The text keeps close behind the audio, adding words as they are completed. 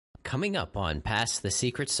coming up on Pass the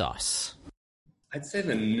Secret Sauce. I'd say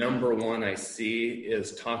the number one I see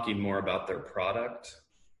is talking more about their product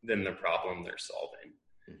than the problem they're solving.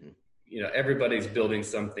 Mm-hmm. You know, everybody's building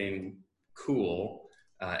something cool,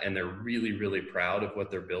 and they're really, really proud of what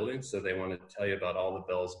they're building. So they want to tell you about all the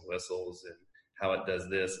bells and whistles and how it does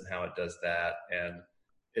this and how it does that. And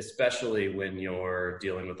especially when you're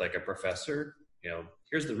dealing with like a professor, you know,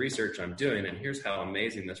 here's the research I'm doing and here's how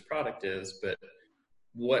amazing this product is. But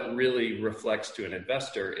what really reflects to an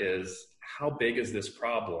investor is how big is this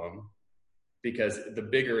problem? Because the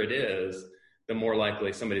bigger it is, the more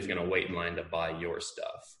likely somebody's going to wait in line to buy your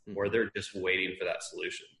stuff, or they're just waiting for that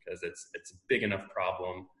solution because it's a big enough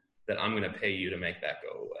problem that I'm going to pay you to make that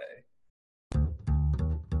go away.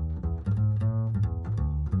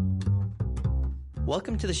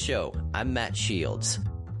 Welcome to the show. I'm Matt Shields.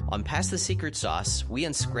 On Pass the Secret Sauce, we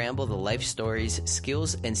unscramble the life stories,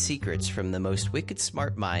 skills, and secrets from the most wicked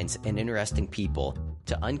smart minds and interesting people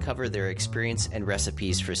to uncover their experience and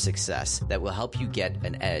recipes for success that will help you get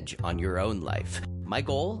an edge on your own life. My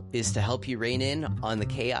goal is to help you rein in on the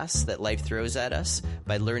chaos that life throws at us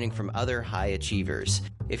by learning from other high achievers.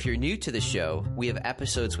 If you're new to the show, we have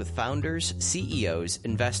episodes with founders, CEOs,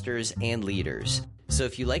 investors, and leaders. So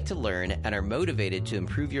if you like to learn and are motivated to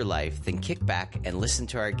improve your life, then kick back and listen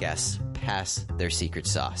to our guests pass their secret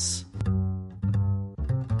sauce.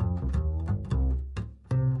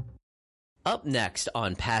 Up next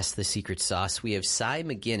on Pass the Secret Sauce, we have Cy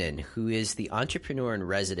Megnin, who is the entrepreneur in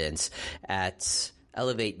residence at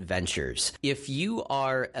Elevate Ventures. If you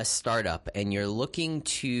are a startup and you're looking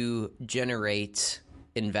to generate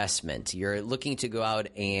investment, you're looking to go out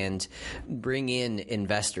and bring in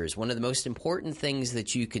investors, one of the most important things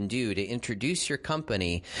that you can do to introduce your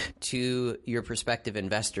company to your prospective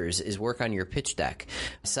investors is work on your pitch deck.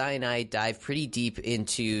 Cy and I dive pretty deep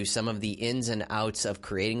into some of the ins and outs of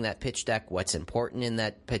creating that pitch deck, what's important in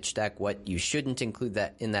that pitch deck, what you shouldn't include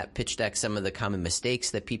that in that pitch deck, some of the common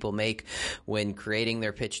mistakes that people make when creating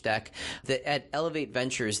their pitch deck. At Elevate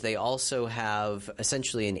Ventures, they also have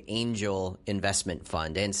essentially an angel investment fund.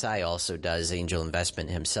 And Cy also does angel investment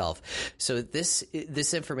himself. So this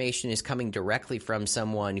information is coming directly from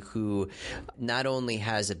someone who not only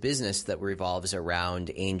has a business that revolves around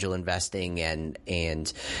angel investing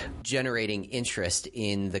and generating interest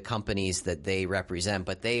in the companies that they represent,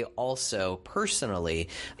 but they also personally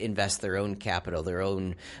invest their own capital, their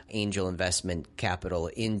own angel investment capital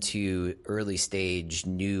into early stage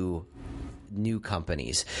new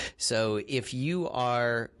companies. So if you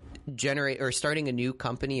are starting a new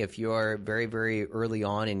company, if you're very, very early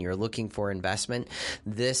on and you're looking for investment,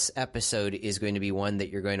 this episode is going to be one that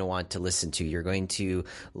you're going to want to listen to. You're going to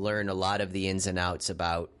learn a lot of the ins and outs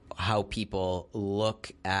about how people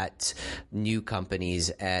look at new companies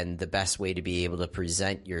and the best way to be able to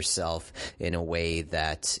present yourself in a way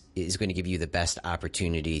that is going to give you the best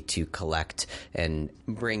opportunity to collect and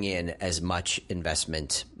bring in as much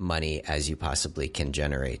investment money as you possibly can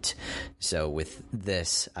generate. So with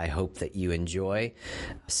this, I hope that you enjoy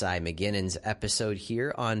Cy Megnin's episode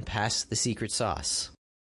here on Pass the Secret Sauce.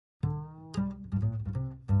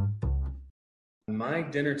 My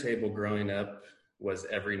dinner table growing up was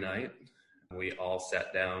every night. We all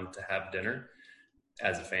sat down to have dinner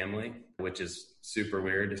as a family, which is super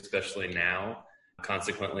weird, especially now.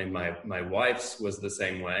 Consequently, my wife's was the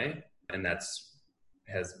same way, and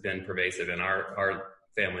has been pervasive in our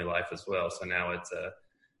family life as well. So now it's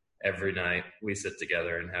every night we sit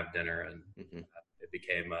together and have dinner, and it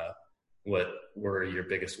became what were your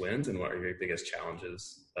biggest wins and what are your biggest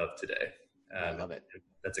challenges of today? I love it.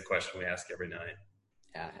 That's a question we ask every night.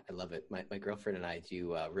 Yeah, I love it. My girlfriend and I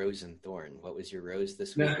do rose and thorn. What was your rose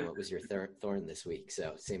this week, and what was your thorn this week?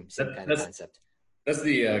 So same kind of concept. That's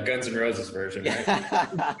the Guns N' Roses version,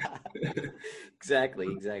 right?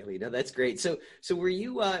 Exactly. No, that's great. So were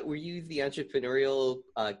you the entrepreneurial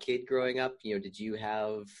kid growing up? You know, did you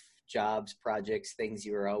have jobs, projects, things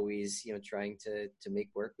you were always trying to make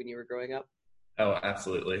work when you were growing up? Oh,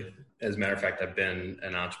 absolutely. As a matter of fact, I've been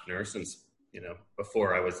an entrepreneur since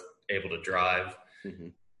before I was able to drive.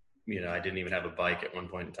 Mm-hmm. I didn't even have a bike at one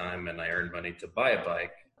point in time, and I earned money to buy a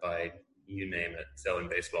bike by, you name it, selling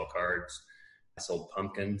baseball cards. I sold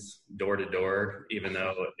pumpkins door to door, even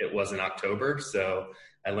though it wasn't October. So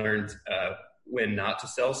I learned when not to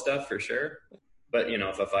sell stuff for sure. But,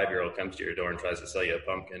 if a 5-year-old comes to your door and tries to sell you a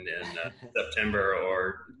pumpkin in September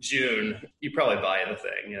or June, you probably buy the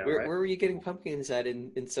thing. Where were you getting pumpkins at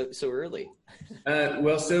in so early?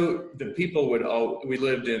 So the people we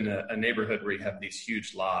lived in a neighborhood where you have these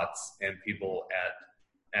huge lots, and people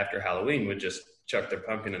after Halloween would just chuck their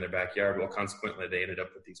pumpkin in their backyard. Well, consequently, they ended up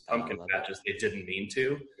with these pumpkin patches they didn't mean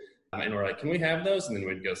to. And we're like, can we have those? And then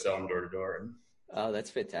we'd go sell them door to door. Oh, that's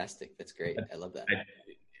fantastic. That's great. I love that.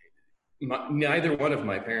 Neither one of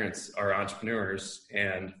my parents are entrepreneurs.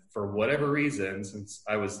 And for whatever reason, since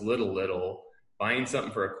I was little, buying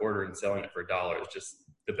something for a quarter and selling it for $1 is just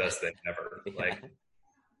the best thing ever. Yeah. Like,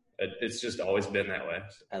 it's just always been that way.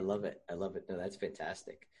 I love it. I love it. No, that's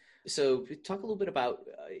fantastic. So talk a little bit about,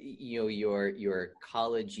 your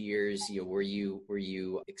college years. Were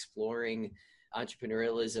you exploring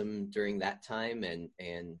entrepreneurialism during that time? And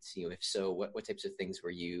if so, what types of things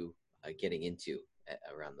were you getting into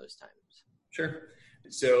around those times? Sure.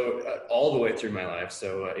 So all the way through my life.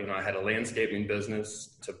 So, I had a landscaping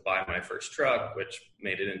business to buy my first truck, which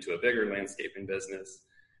made it into a bigger landscaping business.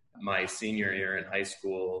 My senior year in high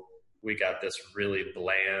school, we got this really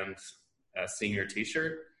bland senior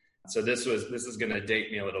t-shirt. So this is going to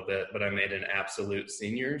date me a little bit, but I made an Absolute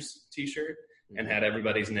Seniors t-shirt and had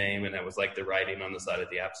everybody's name. And it was like the writing on the side of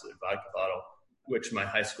the Absolute vodka bottle, which my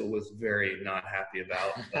high school was very not happy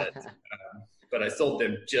about. But I sold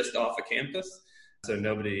them just off of campus. So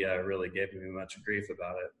nobody really gave me much grief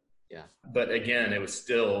about it. Yeah. But again, it was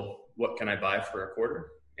still, what can I buy for a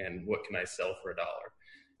quarter and what can I sell for $1?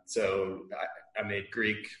 So I made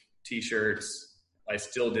Greek t-shirts. I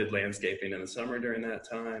still did landscaping in the summer during that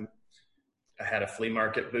time. I had a flea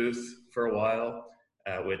market booth for a while,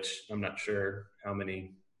 which I'm not sure how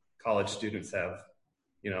many college students have,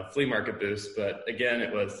 flea market booths. But again,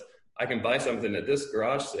 it was, I can buy something at this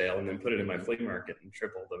garage sale and then put it in my flea market and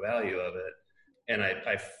triple the value of it. And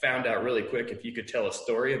I found out really quick, if you could tell a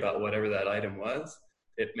story about whatever that item was,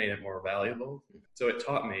 it made it more valuable. So it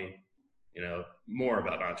taught me, more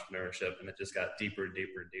about entrepreneurship, and it just got deeper and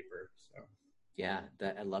deeper and deeper. So. Yeah,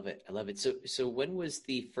 I love it. I love it. So when was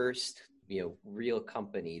the first, real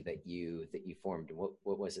company that you formed?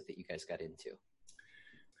 What was it that you guys got into?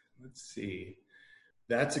 Let's see.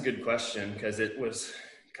 That's a good question, because it was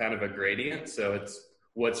kind of a gradient. So it's,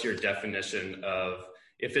 what's your definition of,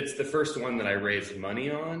 if it's the first one that I raised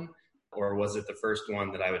money on, or was it the first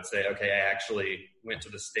one that I would say, okay, I actually went to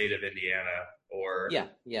the state of Indiana or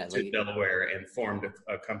to Delaware and formed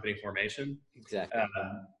a company formation? Exactly.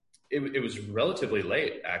 It was relatively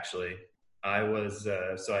late, actually. I was,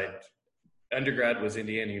 undergrad was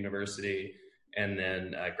Indiana University, and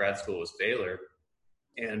then grad school was Baylor.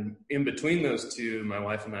 And in between those two, my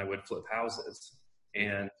wife and I would flip houses.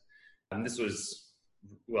 And this was,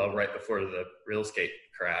 right before the real estate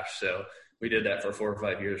crash. So we did that for 4 or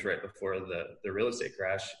 5 years right before the real estate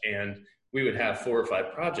crash. And we would have 4 or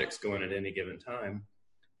 5 projects going at any given time.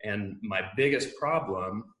 And my biggest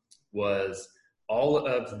problem was all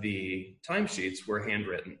of the timesheets were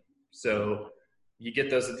handwritten. So you get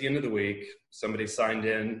those at the end of the week. Somebody signed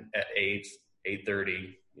in at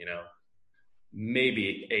 8:30,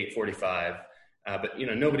 maybe 8:45. But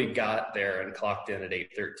nobody got there and clocked in at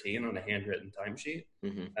 8:13 on a handwritten timesheet,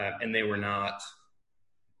 and they were not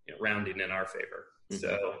rounding in our favor.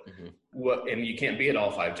 So and you can't be at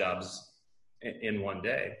all 5 jobs in one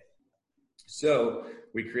day. So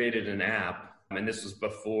we created an app, and this was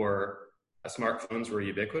before smartphones were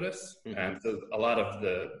ubiquitous, and so a lot of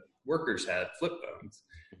the workers had flip phones.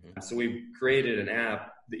 So we created an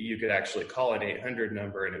app that you could actually call an 800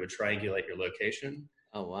 number, and it would triangulate your location.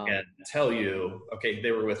 Oh, wow. And tell you, okay,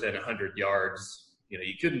 they were within 100 yards.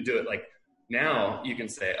 You couldn't do it like now. You can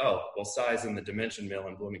say, oh, well, size in the dimension mill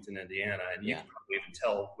in Bloomington, Indiana, and you can probably even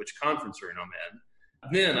tell which conference room I'm in.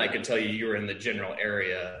 Then I could tell you were in the general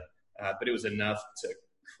area, but it was enough to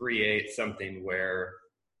create something where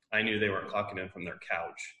I knew they weren't clocking in from their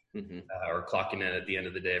couch or clocking in at the end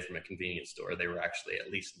of the day from a convenience store. They were actually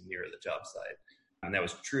at least near the job site. And that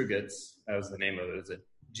was TrueGoods. That was the name of it. It was a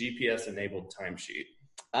GPS-enabled timesheet.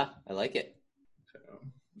 Ah, I like it. So,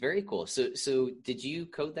 very cool. So did you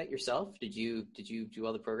code that yourself? Did you do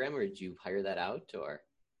all the programming, or did you hire that out? Or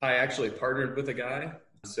I actually partnered with a guy.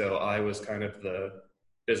 So I was kind of the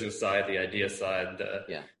business side, the idea side.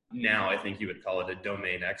 Now I think you would call it a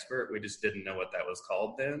domain expert. We just didn't know what that was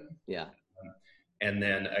called then. Yeah. And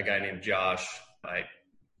then a guy named Josh, I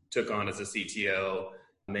took on as a CTO,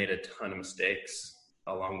 made a ton of mistakes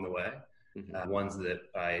along the way. Ones that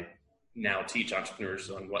I now teach entrepreneurs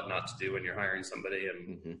on what not to do when you're hiring somebody,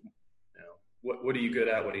 and what are you good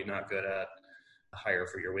at, what are you not good at. Hire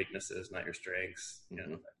for your weaknesses, not your strengths. That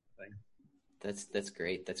kind of thing. That's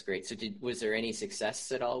great. That's great. So was there any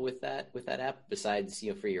success at all with that app besides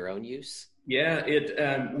for your own use? Yeah,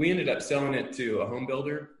 we ended up selling it to a home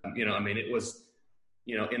builder. It was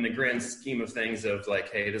in the grand scheme of things of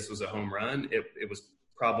like, hey, this was a home run. It was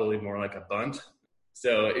probably more like a bunt.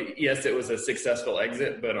 So yes, it was a successful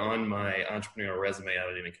exit, but on my entrepreneurial resume, I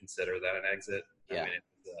don't even consider that an exit. Yeah.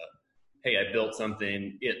 hey, I built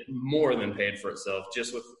something, it more than paid for itself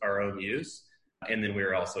just with our own use. And then we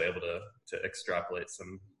were also able to extrapolate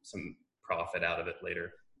some profit out of it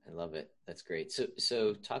later. I love it. That's great.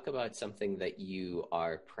 So talk about something that you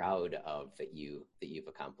are proud of that you've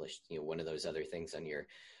accomplished. One of those other things on your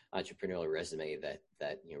entrepreneurial resume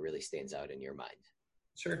that really stands out in your mind.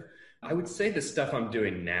 Sure. I would say the stuff I'm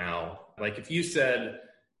doing now, like if you said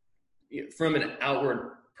from an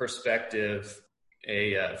outward perspective,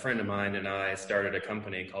 a friend of mine and I started a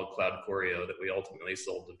company called Cloud Choreo that we ultimately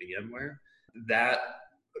sold to VMware. That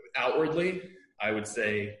outwardly, I would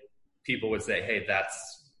say people would say, hey,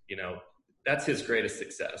 that's his greatest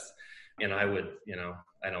success. And I would,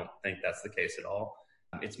 I don't think that's the case at all.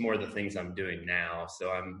 It's more the things I'm doing now.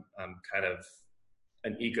 So I'm kind of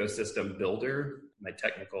an ecosystem builder. My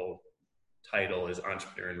technical title is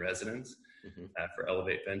entrepreneur in residence for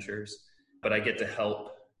Elevate Ventures, but I get to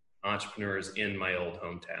help entrepreneurs in my old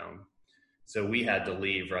hometown. So we had to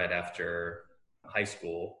leave right after high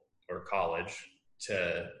school or college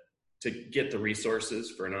to get the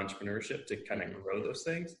resources for an entrepreneurship to kind of grow those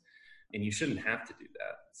things. And you shouldn't have to do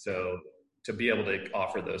that. So to be able to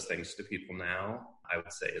offer those things to people now, I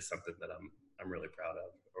would say is something that I'm really proud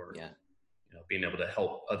of, or being able to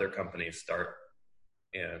help other companies start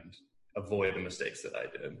and avoid the mistakes that I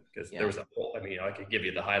did. Because there was I could give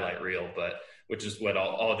you the highlight reel, but which is what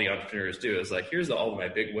all the entrepreneurs do is like, here's all of my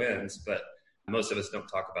big wins, but most of us don't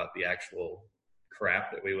talk about the actual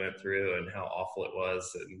crap that we went through and how awful it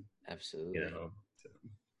was. And absolutely,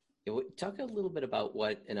 talk a little bit about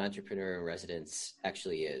what an entrepreneur in residence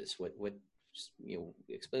actually is. What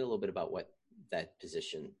explain a little bit about what that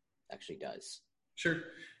position actually does. Sure.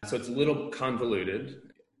 So it's a little convoluted.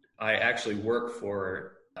 I actually work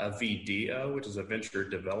for a VDO, which is a venture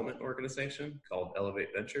development organization called Elevate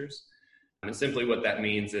Ventures. And simply what that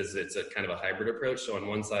means is it's a kind of a hybrid approach. So on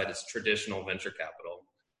one side, it's traditional venture capital.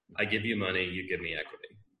 I give you money, you give me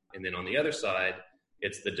equity. And then on the other side,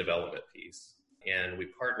 it's the development piece. And we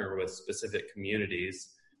partner with specific communities.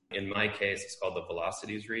 In my case, it's called the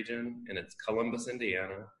Velocities region, and it's Columbus,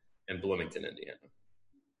 Indiana, and Bloomington, Indiana.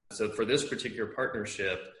 So for this particular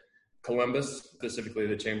partnership, Columbus, specifically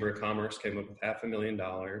the Chamber of Commerce, came up with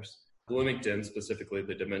 $500,000. Bloomington, specifically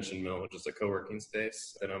the Dimension Mill, which is a co-working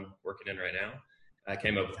space that I'm working in right now,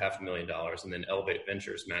 came up with $500,000, and then Elevate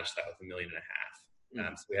Ventures matched that with $1.5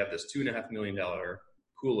 million. So we have this $2.5 million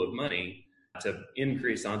pool of money to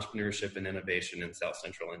increase entrepreneurship and innovation in South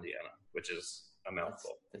Central Indiana, which is a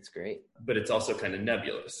mouthful. That's great. But it's also kind of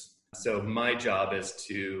nebulous. So my job is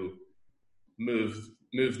to move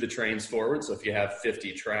the trains forward. So if you have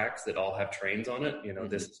 50 tracks that all have trains on it,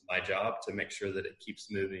 this is my job to make sure that it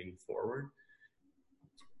keeps moving forward.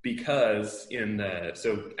 Because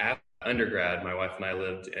at undergrad, my wife and I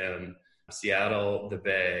lived in Seattle, the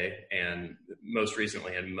Bay, and most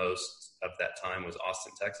recently, and most of that time was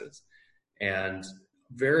Austin, Texas, and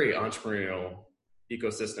very entrepreneurial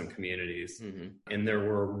ecosystem communities. And there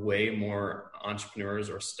were way more entrepreneurs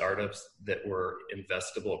or startups that were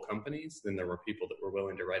investable companies than there were people that were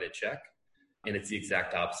willing to write a check. And it's the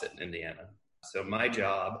exact opposite in Indiana. So my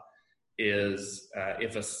job is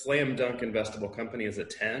if a slam dunk investable company is a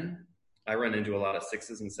 10, I run into a lot of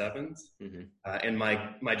 6s and 7s. And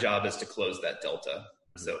my job is to close that delta.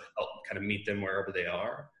 So help kind of meet them wherever they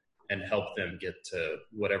are and help them get to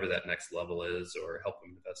whatever that next level is, or help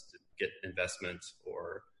them get investment,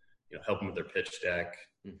 or help them with their pitch deck.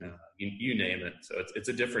 You name it. So it's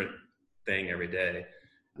a different thing every day,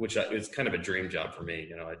 which is kind of a dream job for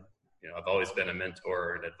me. I've always been a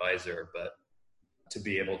mentor and advisor, but to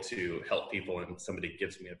be able to help people and somebody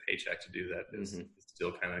gives me a paycheck to do that is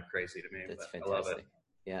still kind of crazy to me. That's but fantastic. I love it.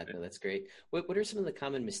 Yeah, no, that's great. What are some of the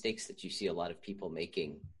common mistakes that you see a lot of people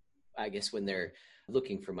making, I guess, when they're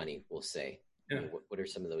looking for money, we'll say? Yeah. What are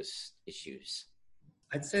some of those issues?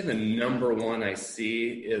 I'd say the number one I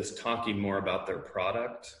see is talking more about their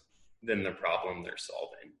product than the problem they're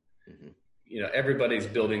solving. Everybody's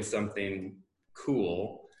building something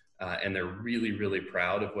cool, and they're really, really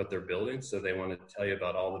proud of what they're building. So they want to tell you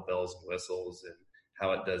about all the bells and whistles and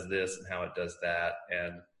how it does this and how it does that.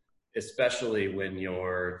 And especially when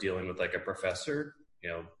you're dealing with like a professor,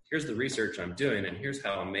 here's the research I'm doing and here's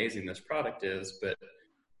how amazing this product is. But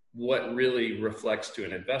what really reflects to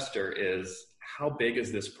an investor is how big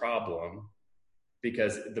is this problem?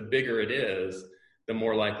 Because the bigger it is, the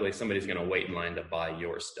more likely somebody's going to wait in line to buy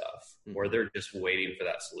your stuff, or they're just waiting for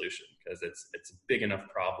that solution because it's a big enough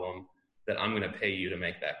problem that I'm going to pay you to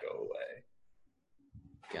make that go away.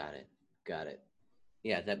 Got it.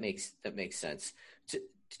 Yeah, that makes sense. Can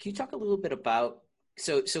you talk a little bit about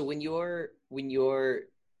so when you're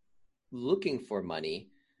looking for money,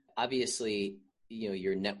 Obviously,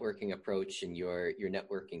 your networking approach and your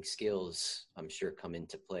networking skills, I'm sure, come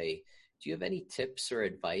into play. Do you have any tips or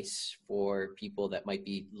advice for people that might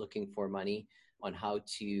be looking for money on how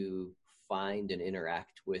to find and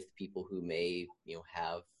interact with people who may,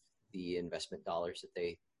 have the investment dollars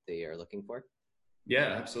that they are looking for?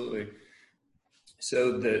 Yeah, absolutely.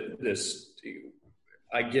 So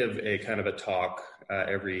I give a kind of a talk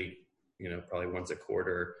every, probably once a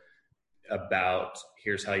quarter about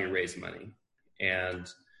here's how you raise money. And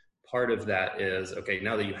part of that is, okay,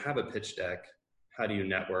 now that you have a pitch deck, how do you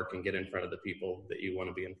network and get in front of the people that you want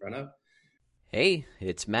to be in front of? Hey,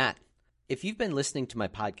 it's Matt. If you've been listening to my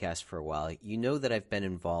podcast for a while, you know that I've been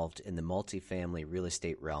involved in the multifamily real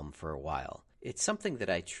estate realm for a while. It's something that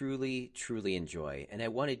I truly, truly enjoy, and I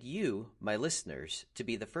wanted you, my listeners, to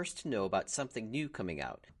be the first to know about something new coming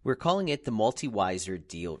out. We're calling it the Multi-Wiser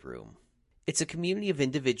Deal Room. It's a community of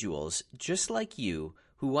individuals just like you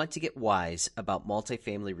who want to get wise about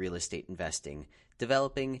multifamily real estate investing,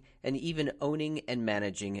 developing, and even owning and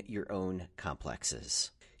managing your own complexes.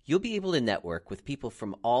 You'll be able to network with people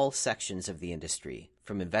from all sections of the industry,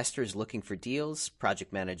 from investors looking for deals,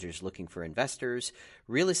 project managers looking for investors,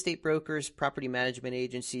 real estate brokers, property management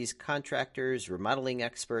agencies, contractors, remodeling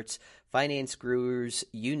experts, finance gurus,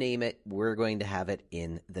 you name it, we're going to have it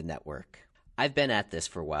in the network. I've been at this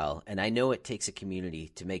for a while, and I know it takes a community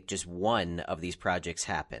to make just one of these projects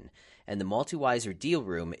happen. And the Multi-Wiser Deal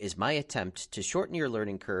Room is my attempt to shorten your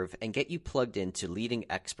learning curve and get you plugged into leading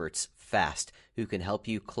experts fast who can help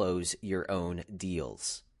you close your own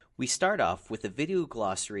deals. We start off with a video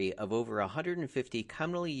glossary of over 150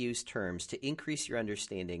 commonly used terms to increase your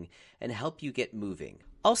understanding and help you get moving.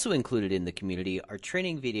 Also included in the community are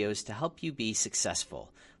training videos to help you be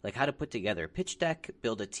successful, like how to put together a pitch deck,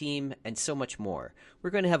 build a team, and so much more.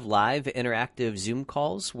 We're going to have live interactive Zoom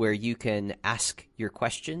calls where you can ask your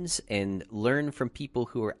questions and learn from people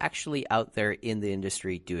who are actually out there in the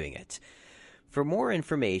industry doing it. For more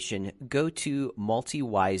information, go to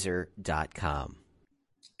multiwiser.com.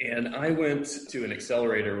 And I went to an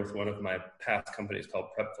accelerator with one of my past companies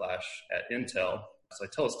called Prep Flash at Intel. So I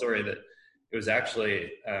tell a story that it was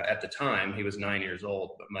actually, at the time, he was 9 years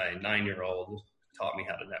old, but my 9-year-old taught me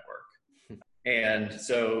how to network. And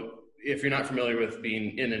so if you're not familiar with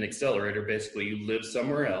being in an accelerator, basically you live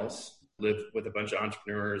somewhere else, live with a bunch of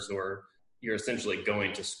entrepreneurs, or you're essentially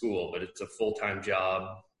going to school, but it's a full-time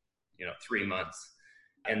job, 3 months.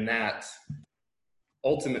 And that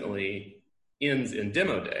ultimately ends in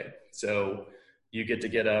demo day. So you get to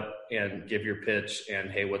get up and give your pitch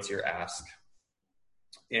and, hey, what's your ask?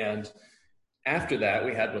 And after that,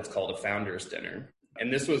 we had what's called a founder's dinner.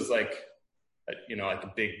 And this was like a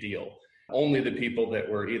big deal. Only the people that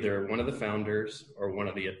were either one of the founders or one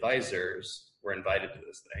of the advisors were invited to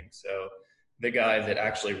this thing. So the guy that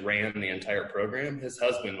actually ran the entire program, his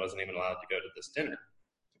husband wasn't even allowed to go to this dinner.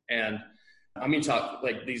 And I mean,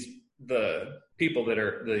 the people that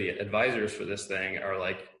are the advisors for this thing are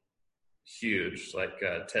like huge, like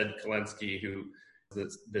Ted Kalinske, who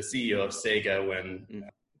was the CEO of Sega when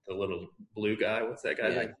the little blue guy, what's that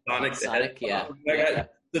guy's name? Sonic, yeah.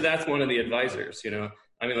 So that's one of the advisors, I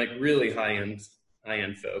mean, like really high-end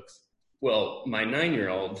folks. Well, my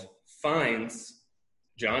 9-year-old finds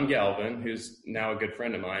John Galvin, who's now a good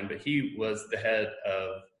friend of mine, but he was the head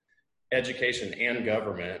of education and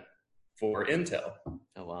government for Intel.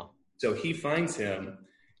 Oh, wow. So he finds him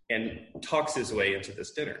and talks his way into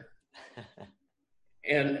this dinner.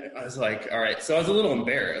 And I was like, all right. So I was a little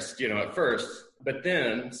embarrassed, at first. But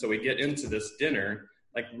then, so we get into this dinner,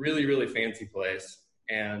 like really, really fancy place.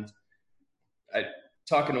 And I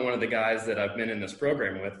talking to one of the guys that I've been in this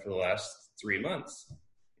program with for the last 3 months.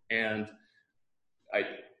 And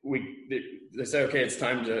they say, okay, it's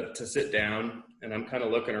time to sit down. And I'm kind of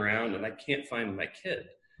looking around and I can't find my kid.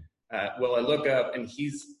 Well, I look up and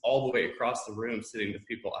he's all the way across the room sitting with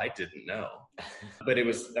people I didn't know. But it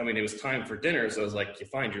was time for dinner. So I was like, you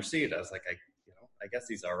find your seat. I was like, I guess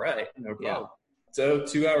he's all right. No problem. Yeah. So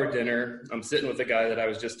 2-hour dinner, I'm sitting with the guy that I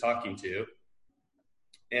was just talking to.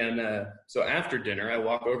 And so after dinner, I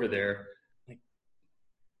walk over there, like,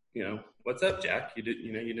 what's up, Jack? You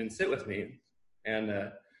didn't sit with me.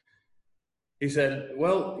 And he said,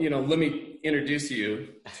 well, let me introduce you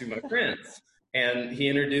to my friends. And he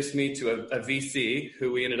introduced me to a VC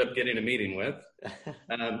who we ended up getting a meeting with.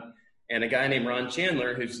 And a guy named Ron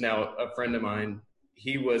Chandler, who's now a friend of mine.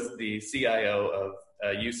 He was the CIO of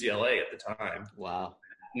UCLA at the time. Wow.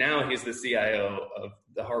 Now he's the CIO of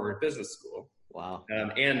the Harvard Business School. Wow.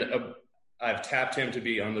 And I've tapped him to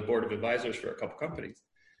be on the board of advisors for a couple companies.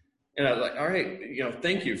 And I was like, all right,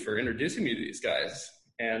 thank you for introducing me to these guys.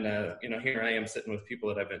 And, here I am sitting with people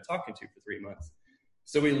that I've been talking to for 3 months.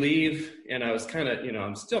 So we leave, and I was kind of,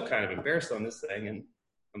 I'm still kind of embarrassed on this thing. And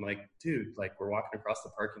I'm like, dude, like, we're walking across the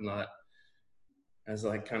parking lot. I was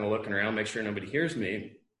like kind of looking around, make sure nobody hears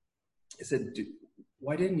me. I said, dude,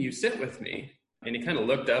 why didn't you sit with me? And he kind of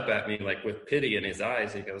looked up at me like with pity in his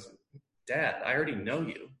eyes. He goes, Dad, I already know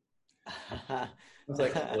you. I was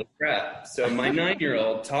like, holy crap. So my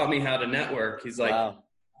 9-year-old taught me how to network. He's like, wow.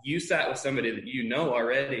 You sat with somebody that you know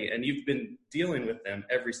already, and you've been dealing with them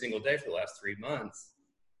every single day for the last 3 months.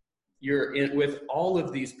 You're in with all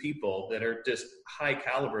of these people that are just high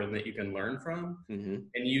caliber and that you can learn from, and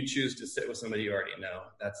you choose to sit with somebody you already know.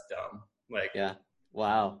 That's dumb. Like, yeah.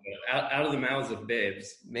 Wow. Out of the mouths of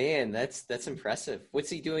babes. Man, that's impressive. What's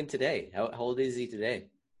he doing today? How old is he today?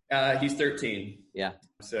 He's 13. Yeah.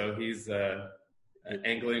 So he's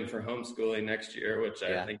angling for homeschooling next year, which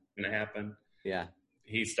I think is going to happen. Yeah.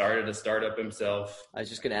 He started a startup himself. I was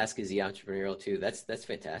just going to ask, is he entrepreneurial too? That's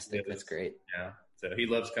fantastic. That's great. Yeah. So he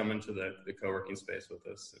loves coming to the co-working space with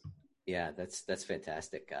us. Yeah, that's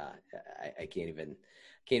fantastic. I can't even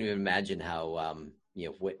imagine how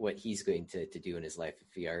what he's going to do in his life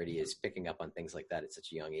if he already is picking up on things like that at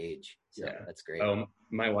such a young age. So that's great.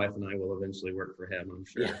 My wife and I will eventually work for him, I'm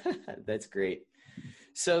sure. Yeah, that's great.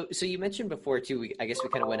 So you mentioned before too, I guess we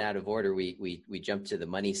kind of went out of order. We jumped to the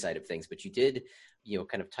money side of things, but you did,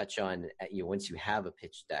 kind of touch on, once you have a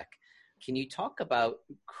pitch deck, can you talk about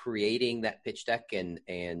creating that pitch deck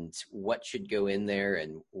and what should go in there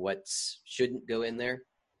and what shouldn't go in there?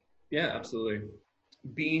 Yeah, absolutely.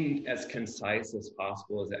 Being as concise as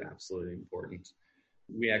possible is absolutely important.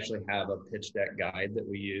 We actually have a pitch deck guide that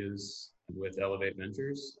we use with Elevate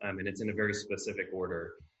Ventures, and it's in a very specific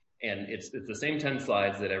order. And it's the same 10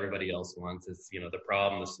 slides that everybody else wants. It's, the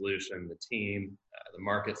problem, the solution, the team, the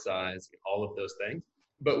market size, all of those things.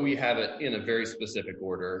 But we have it in a very specific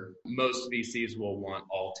order. Most VCs will want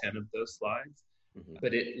all 10 of those slides,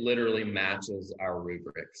 but it literally matches our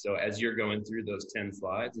rubric. So as you're going through those 10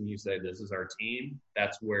 slides and you say, this is our team,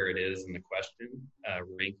 that's where it is in the question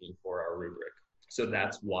ranking for our rubric. So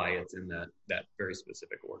that's why it's in that very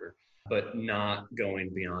specific order, but not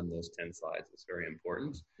going beyond those 10 slides is very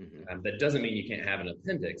important. That doesn't mean you can't have an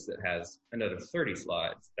appendix that has another 30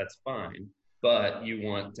 slides. That's fine. But you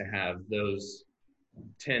want to have those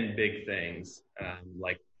 10 big things,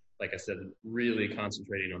 like I said, really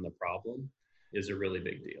concentrating on the problem is a really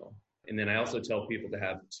big deal. And then I also tell people to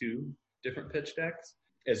have 2 different pitch decks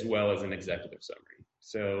as well as an executive summary.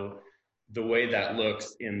 So the way that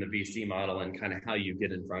looks in the VC model and kind of how you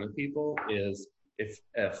get in front of people is if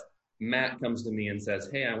Matt comes to me and says,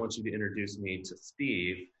 hey, I want you to introduce me to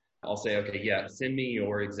Steve, I'll say, okay, yeah, send me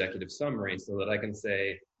your executive summary so that I can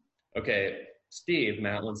say, okay, Steve,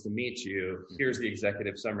 Matt wants to meet you. Here's the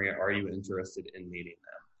executive summary. Are you interested in meeting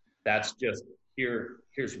them? That's just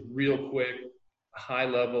here's real quick, high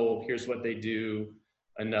level. Here's what they do,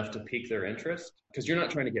 enough to pique their interest. Because you're not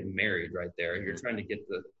trying to get married right there. You're trying to get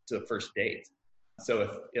to the first date.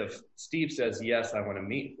 So if Steve says, yes, I want to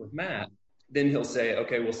meet with Matt, then he'll say,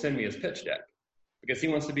 okay, well, send me his pitch deck. Because he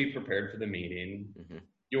wants to be prepared for the meeting.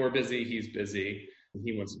 You're busy, he's busy, and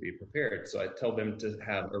he wants to be prepared. So I tell them to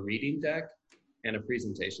have a reading deck and a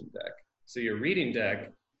presentation deck. So your reading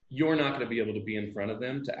deck, you're not going to be able to be in front of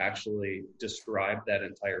them to actually describe that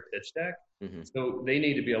entire pitch deck. So they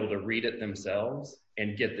need to be able to read it themselves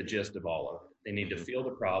and get the gist of all of it. They need to feel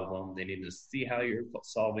the problem. They need to see how you're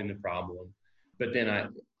solving the problem. But then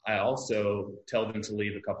I also tell them to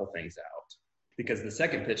leave a couple things out, because the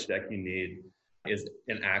second pitch deck you need is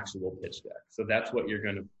an actual pitch deck. So that's what you're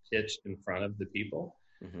going to pitch in front of the people.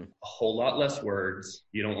 A whole lot less words.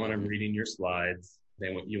 You don't want them reading your slides.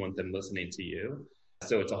 You want them listening to you.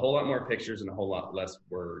 So it's a whole lot more pictures and a whole lot less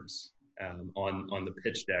words on the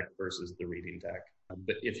pitch deck versus the reading deck.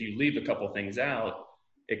 But if you leave a couple things out,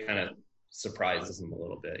 it kind of surprises them a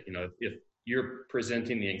little bit. If you're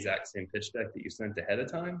presenting the exact same pitch deck that you sent ahead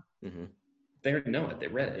of time, they already know it. They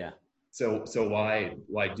read it. Yeah. So why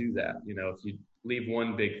do that? If you leave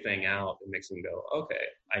one big thing out, it makes them go, okay,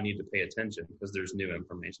 I need to pay attention because there's new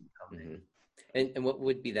information coming. And what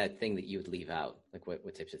would be that thing that you would leave out? Like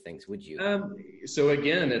what types of things would you? So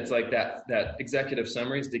again, it's like that executive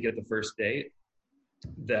summary is to get the first date.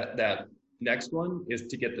 That next one is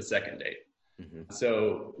to get the second date.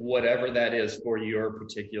 So whatever that is for your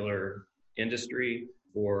particular industry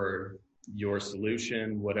or your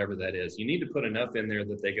solution, whatever that is, you need to put enough in there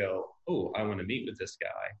that they go, oh, I want to meet with this guy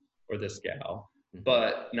or this gal,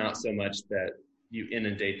 but not so much that you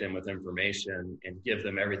inundate them with information and give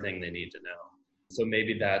them everything they need to know. So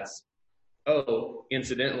maybe that's, oh,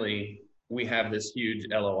 incidentally, we have this huge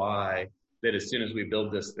LOI that as soon as we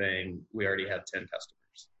build this thing, we already have 10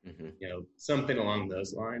 customers, something along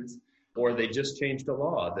those lines. Or they just changed a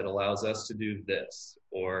law that allows us to do this,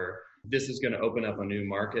 or this is going to open up a new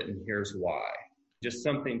market and here's why. Just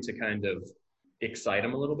something to kind of excite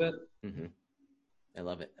them a little bit. Mm-hmm. I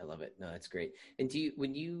love it. No, that's great. And do you,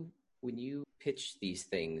 when you pitch these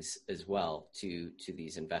things as well to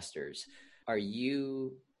these investors, are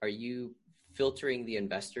you filtering the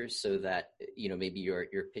investors so that, maybe you're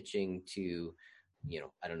pitching to,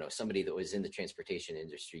 I don't know, somebody that was in the transportation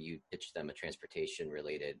industry, you pitch them a transportation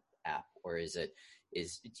related app, or do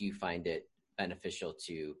you find it beneficial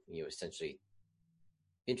to, essentially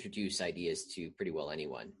introduce ideas to pretty well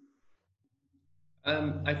anyone?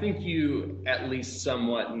 I think you at least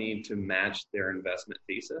somewhat need to match their investment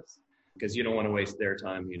thesis, because you don't want to waste their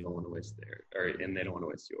time, you don't want to waste and they don't want to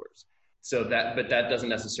waste yours. But that doesn't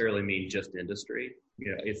necessarily mean just industry.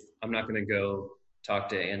 If I'm not going to go talk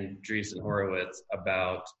to Andreessen Horowitz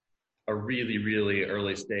about a really, really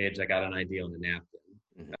early stage, I got an idea on a napkin.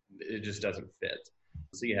 Mm-hmm. It just doesn't fit.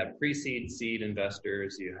 So you have pre-seed, seed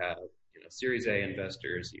investors, you have Series A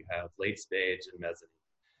investors, you have late stage and mezzanine.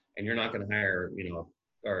 And you're not going to hire,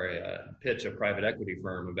 pitch a private equity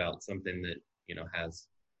firm about something that, has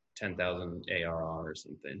 10,000 ARR or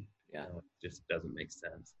something. Yeah. It just doesn't make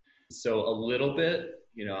sense. So a little bit,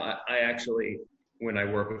 I actually, when I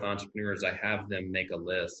work with entrepreneurs, I have them make a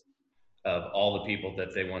list of all the people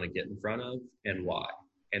that they want to get in front of and why.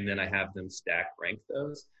 And then I have them stack rank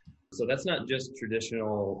those. So that's not just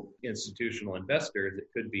traditional institutional investors. It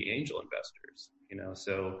could be angel investors,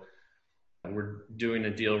 so we're doing a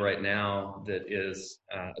deal right now that is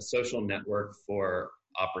a social network for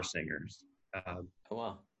opera singers. Oh,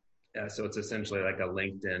 wow. So it's essentially like a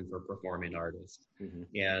LinkedIn for performing artists. Mm-hmm.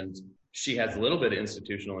 And she has a little bit of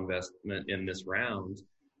institutional investment in this round,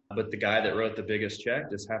 but the guy that wrote the biggest check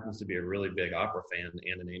just happens to be a really big opera fan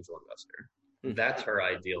and an angel investor. Mm-hmm. That's her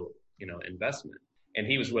ideal, investment. And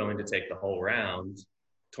he was willing to take the whole round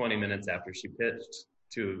 20 minutes after she pitched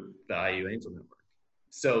to the IU Angel Network.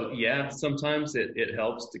 So yeah, sometimes it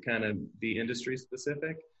helps to kind of be industry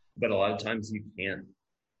specific, but a lot of times you can't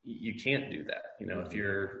do that. Mm-hmm. If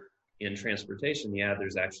you're in transportation,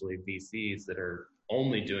 there's actually VCs that are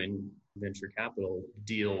only doing venture capital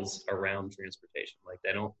deals around transportation. Like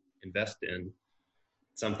they don't invest in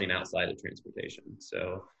something outside of transportation.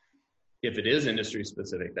 So if it is industry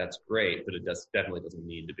specific, that's great, but it definitely doesn't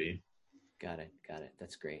need to be. Got it.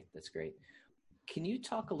 That's great. Can you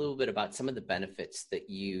talk a little bit about some of the benefits that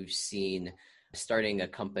you've seen starting a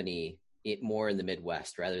company more in the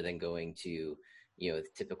Midwest rather than going to, the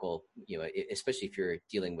typical, especially if you're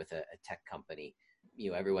dealing with a tech company,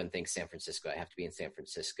 everyone thinks San Francisco, I have to be in San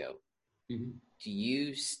Francisco. Mm-hmm. Do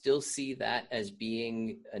you still see that as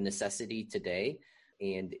being a necessity today?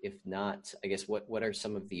 And if not, I guess what are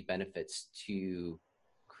some of the benefits to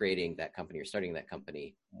creating that company or starting that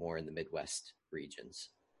company more in the Midwest regions?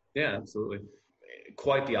 Yeah, absolutely.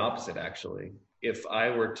 Quite the opposite, actually. If I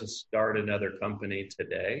were to start another company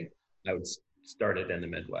today, I would start it in the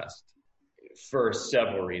Midwest for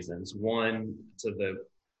several reasons. One, to the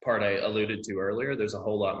part I alluded to earlier, there's a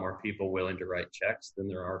whole lot more people willing to write checks than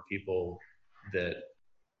there are people that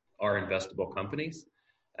are investable companies.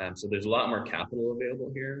 So there's a lot more capital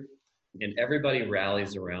available here, and everybody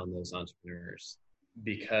rallies around those entrepreneurs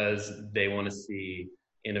because they want to see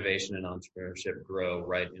innovation and entrepreneurship grow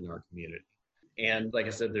right in our community. And like I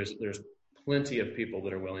said, there's plenty of people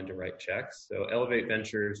that are willing to write checks. So Elevate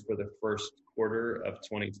Ventures for the first quarter of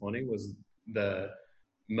 2020 was the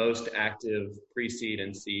most active pre-seed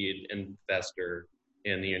and seed investor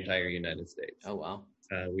in the entire United States. Oh, wow.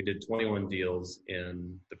 We did 21 deals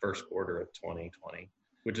in the first quarter of 2020,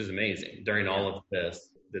 which is amazing. During all of this,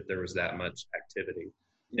 that there was that much activity.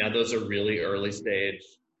 Now, those are really early stage,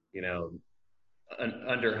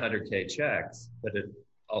 under 100K checks, but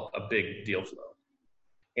a big deal flow.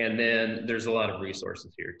 And then there's a lot of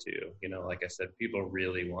resources here too. Like I said, people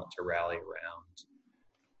really want to rally around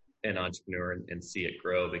an entrepreneur and see it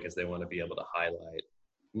grow because they want to be able to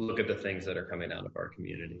look at the things that are coming out of our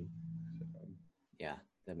community. Yeah,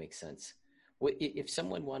 that makes sense. If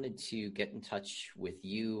someone wanted to get in touch with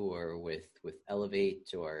you or with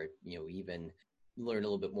Elevate, or even learn a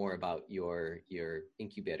little bit more about your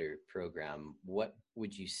incubator program, what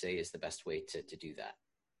would you say is the best way to do that?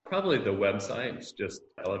 Probably the website. It's just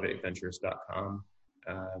elevateventures.com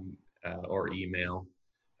or email.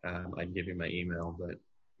 I'd give you my email, but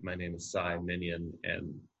my name is Cy Megnin,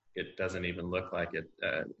 and it doesn't even look like it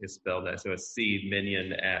is spelled that. So it's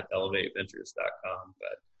cminion@elevateventures.com,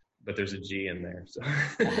 but there's a G in there. So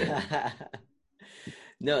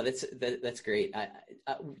No, that's great.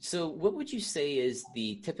 So what would you say is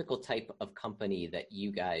the typical type of company that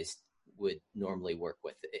you guys would normally work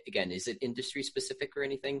with? Again, is it industry specific or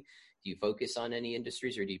anything? Do you focus on any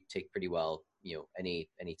industries, or do you take pretty well, any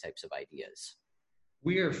types of ideas?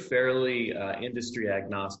 We are fairly industry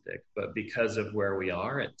agnostic, but because of where we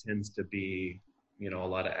are, it tends to be, a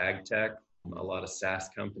lot of ag tech, a lot of SaaS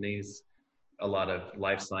companies, a lot of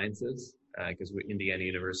life sciences, because Indiana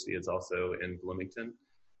University is also in Bloomington.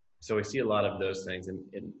 So we see a lot of those things. And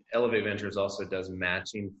Elevate Ventures also does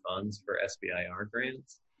matching funds for SBIR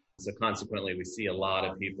grants. So consequently, we see a lot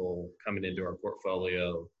of people coming into our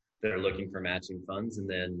portfolio that are looking for matching funds and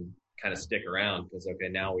then kind of stick around because, okay,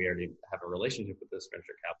 now we already have a relationship with this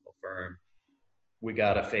venture capital firm. We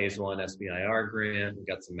got a phase one SBIR grant. We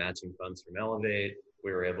got some matching funds from Elevate.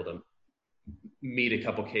 We were able to meet a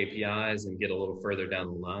couple KPIs and get a little further down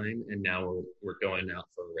the line. And now we're going out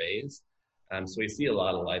for a raise. So we see a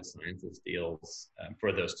lot of life sciences deals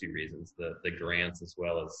for those two reasons, the grants as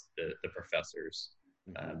well as the professors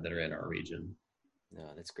that are in our region. No,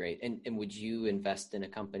 that's great. And would you invest in a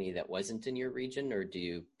company that wasn't in your region, or do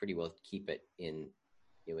you pretty well keep it in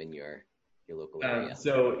your local area?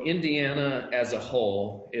 So Indiana as a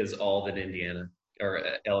whole is all that Indiana or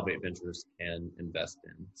Elevate Ventures can invest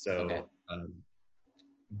in. So, okay.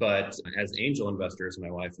 But as angel investors,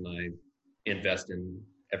 my wife and I invest in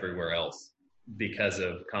everywhere else. Because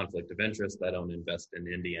of conflict of interest, I don't invest in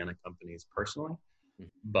Indiana companies personally,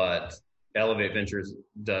 but Elevate Ventures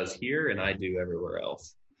does here, and I do everywhere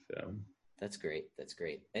else. So that's great. That's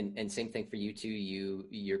great. And same thing for you too.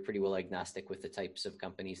 You're pretty well agnostic with the types of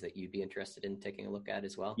companies that you'd be interested in taking a look at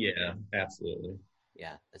as well. Yeah, absolutely.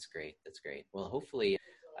 Yeah, that's great. That's great. Well, hopefully,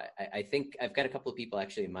 I think I've got a couple of people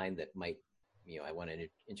actually in mind that might, I want to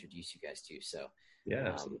introduce you guys to. So yeah,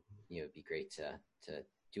 absolutely. It'd be great to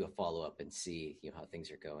do a follow up and see how things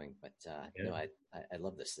are going. But I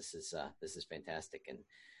love this. This is fantastic, and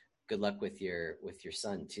good luck with your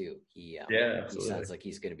son too. He sounds like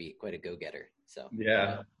he's going to be quite a go getter. So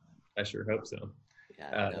yeah, I sure hope so.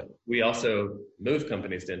 Yeah, we also move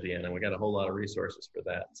companies to Indiana. We got a whole lot of resources for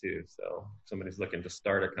that too. So if somebody's looking to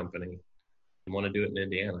start a company and want to do it in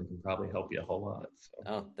Indiana, I can probably help you a whole lot. So.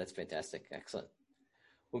 Oh, that's fantastic! Excellent.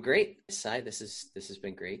 Well, great, Cy. This has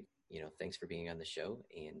been great. Thanks for being on the show,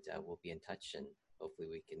 and we'll be in touch, and hopefully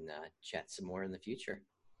we can chat some more in the future.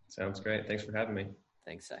 Sounds great. Thanks for having me.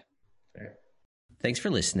 Thanks, Cy. All right. Thanks for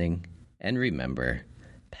listening, and remember,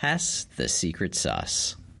 pass the secret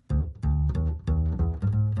sauce.